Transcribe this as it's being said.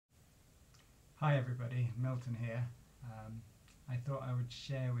Hi everybody, Milton here. I thought I would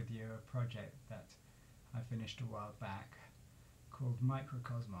share with you a project that I finished a while back called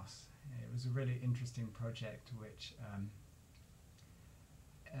Microcosmos. It was a really interesting project which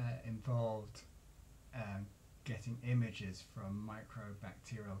involved getting images from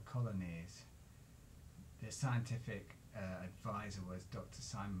microbacterial colonies. The scientific advisor was Dr.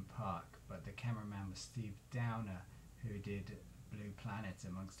 Simon Park, but the cameraman was Steve Downer, who did Blue Planet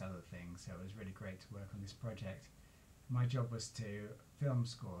amongst other things, so it was really great to work on this project. My job was to film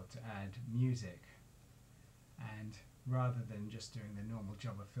score, to add music, and rather than just doing the normal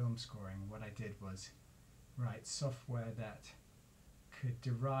job of film scoring, what I did was write software that could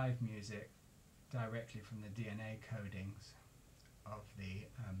derive music directly from the DNA codings of the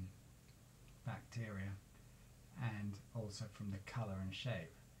bacteria and also from the colour and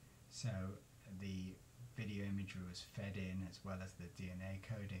shape. So the video imagery was fed in as well as the DNA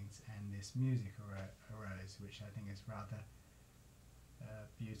codings, and this music arose, which I think is rather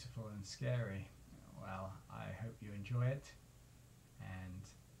beautiful and scary. Well, I hope you enjoy it and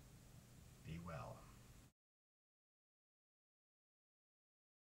be well.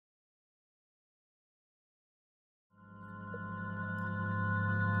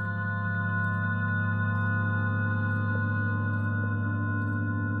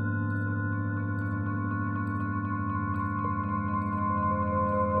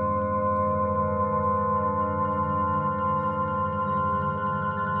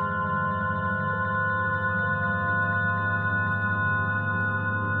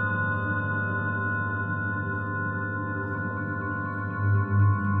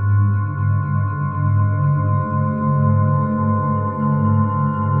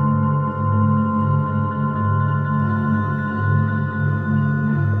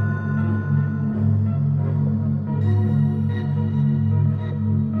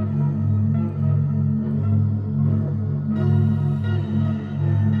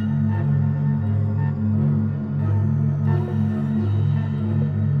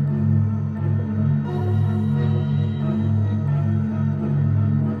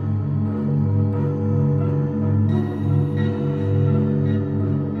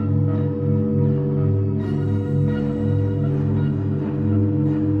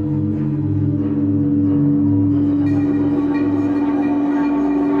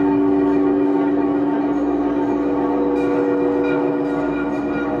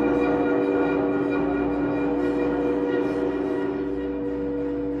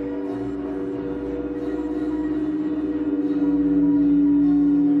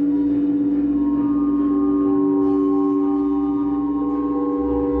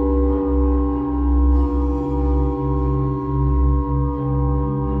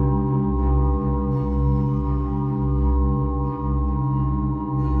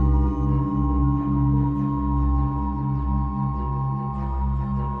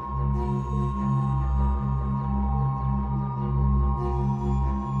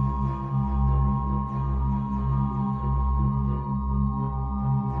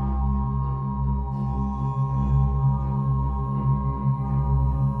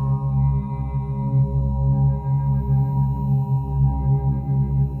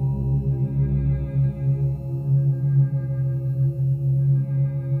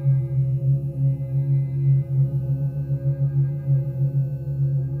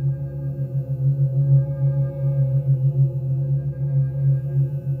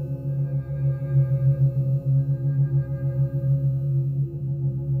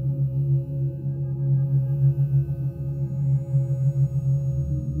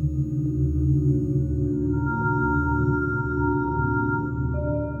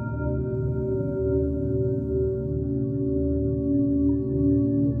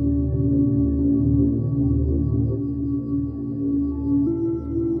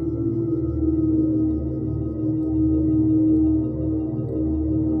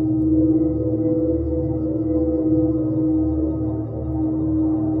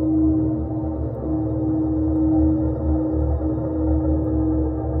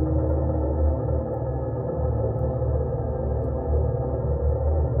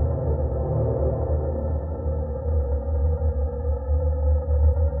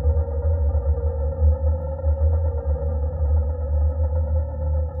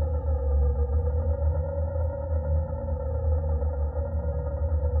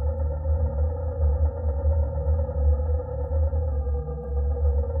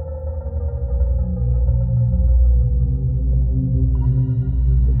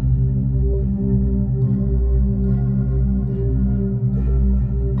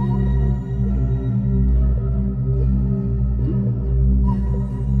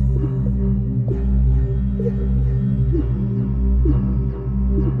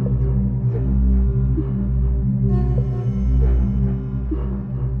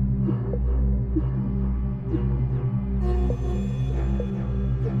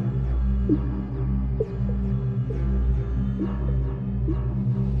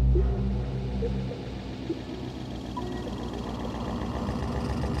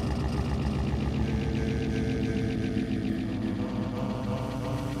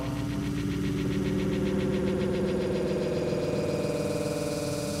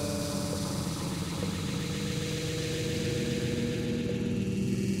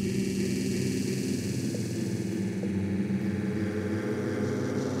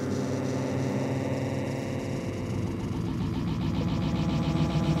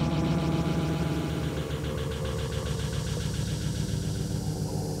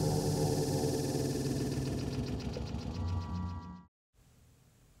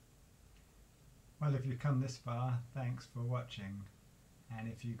 Well, if you've come this far, thanks for watching. And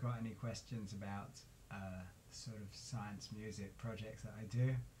if you've got any questions about sort of science music projects that I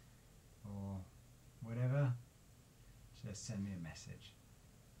do, or whatever, just send me a message.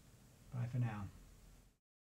 Bye for now.